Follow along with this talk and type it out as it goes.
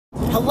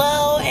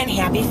Hello and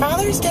happy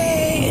Father's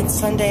Day. It's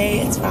Sunday,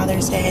 it's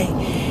Father's Day,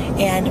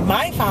 and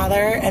my father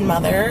and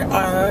mother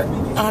are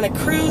on a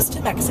cruise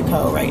to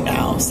Mexico right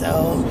now,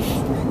 so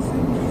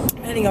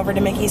I'm heading over to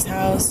Mickey's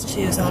house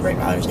to celebrate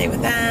Father's Day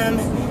with them,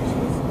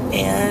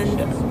 and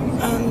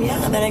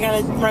yeah, then I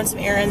gotta run some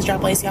errands,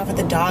 drop Lacey off at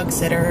the dog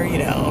sitter, you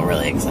know,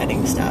 really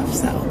exciting stuff,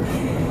 so.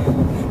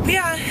 But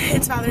yeah,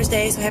 it's Father's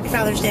Day, so happy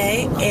Father's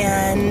Day,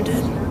 and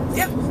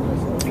yeah,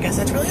 I guess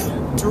that's really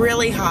all. It's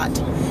really hot.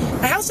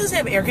 My house doesn't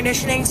have air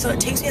conditioning, so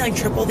it takes me like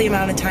triple the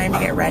amount of time to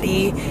get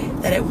ready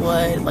that it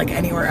would like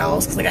anywhere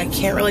else, because like I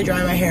can't really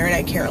dry my hair and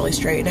I can't really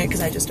straighten it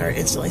because I just start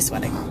instantly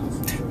sweating.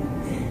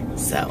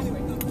 So,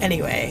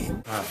 anyway.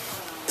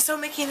 So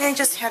Mickey and I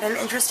just had an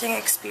interesting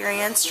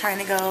experience trying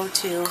to go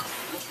to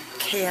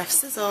KF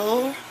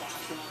Sizzle.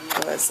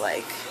 It was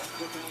like,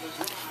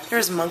 there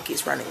was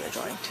monkeys running the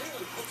joint.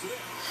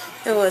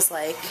 It was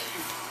like,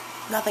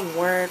 nothing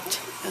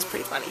worked. It was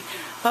pretty funny.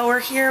 But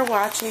we're here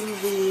watching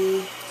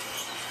the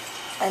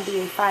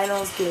NBA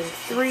Finals Game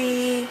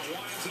 3.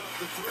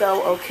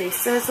 Go OK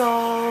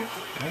Sizzle.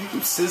 Why do you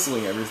keep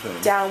sizzling everything?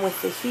 Down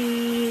with the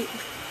Heat.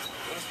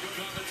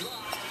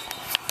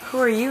 Who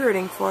are you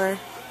rooting for?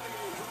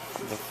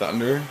 The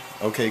Thunder.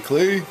 Okay,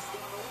 Clay.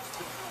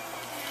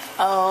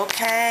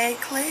 Okay,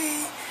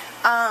 Clay.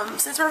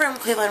 Since we're from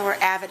Cleveland, we're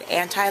avid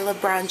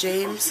anti-Lebron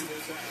James.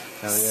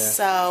 Hell yeah.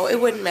 So it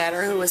wouldn't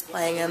matter who was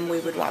playing him, we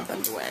would want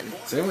them to win.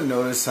 Does anyone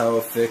notice how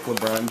thick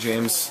LeBron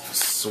James'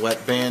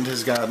 sweatband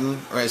has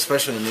gotten? Right,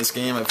 especially in this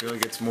game, I feel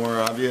like it's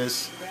more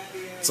obvious.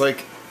 It's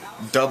like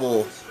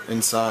double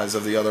in size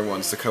of the other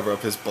ones to cover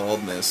up his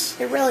baldness.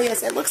 It really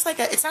is. It looks like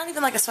a, it's not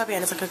even like a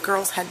sweatband, it's like a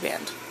girl's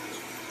headband.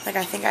 Like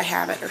I think I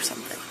have it or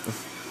something.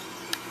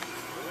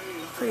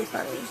 Pretty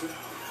funny.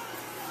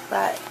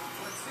 But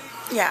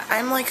yeah,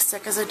 I'm like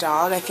sick as a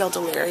dog. I feel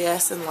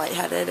delirious and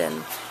lightheaded,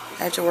 and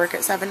I have to work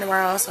at 7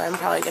 tomorrow, so I'm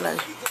probably gonna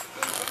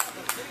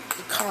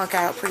conk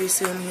out pretty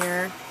soon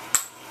here.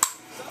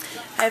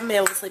 I haven't been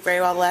able to sleep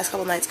very well the last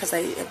couple nights because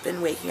I have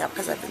been waking up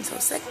because I've been so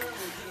sick,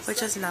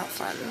 which is not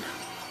fun.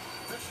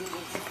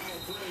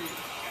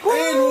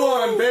 And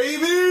one,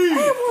 baby!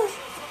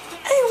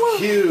 I won.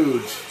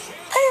 Huge.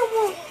 I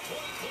won.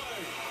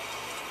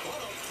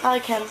 I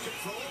like him.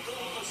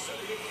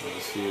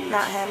 That's huge.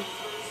 Not him.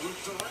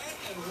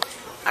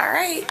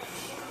 Alright.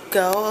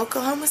 Go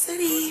Oklahoma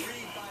City.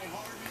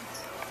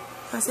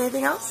 Want to say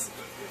anything else?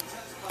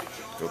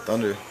 Go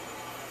Thunder.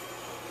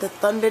 The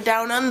Thunder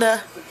Down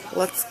Under.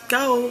 Let's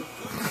go.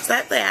 Is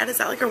that bad? Is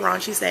that like a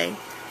raunchy saying?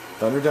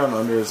 Thunder Down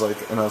Under is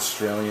like an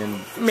Australian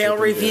male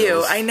review.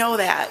 Dales. I know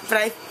that,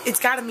 but it's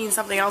got to mean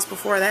something else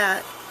before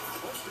that.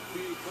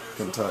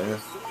 Couldn't tell you.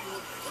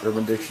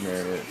 Urban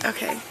Dictionary.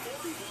 Okay.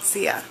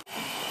 See ya.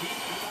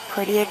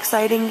 Pretty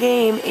exciting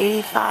game.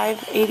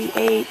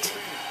 85-88.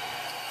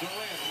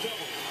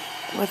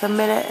 With 1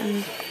 minute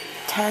and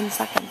 10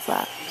 seconds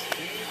left.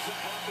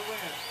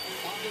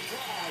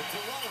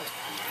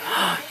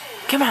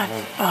 Come on.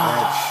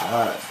 Bad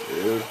shot,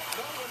 dude.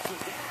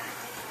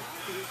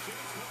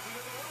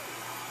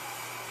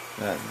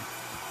 Man.